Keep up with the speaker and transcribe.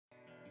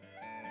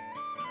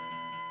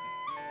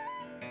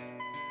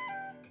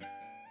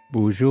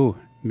Bonjour,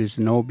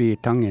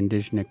 Bisnobi Tung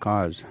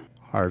Indigenikaz.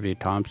 Harvey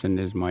Thompson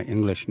is my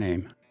English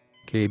name.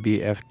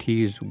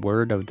 KBFT's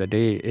word of the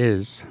day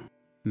is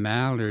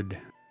Mallard,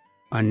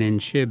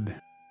 ininishib.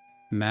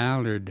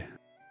 Mallard,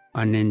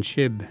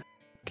 ininishib.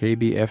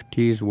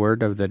 KBFT's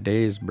word of the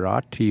day is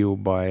brought to you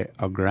by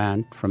a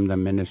grant from the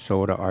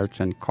Minnesota Arts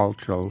and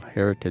Cultural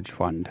Heritage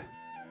Fund.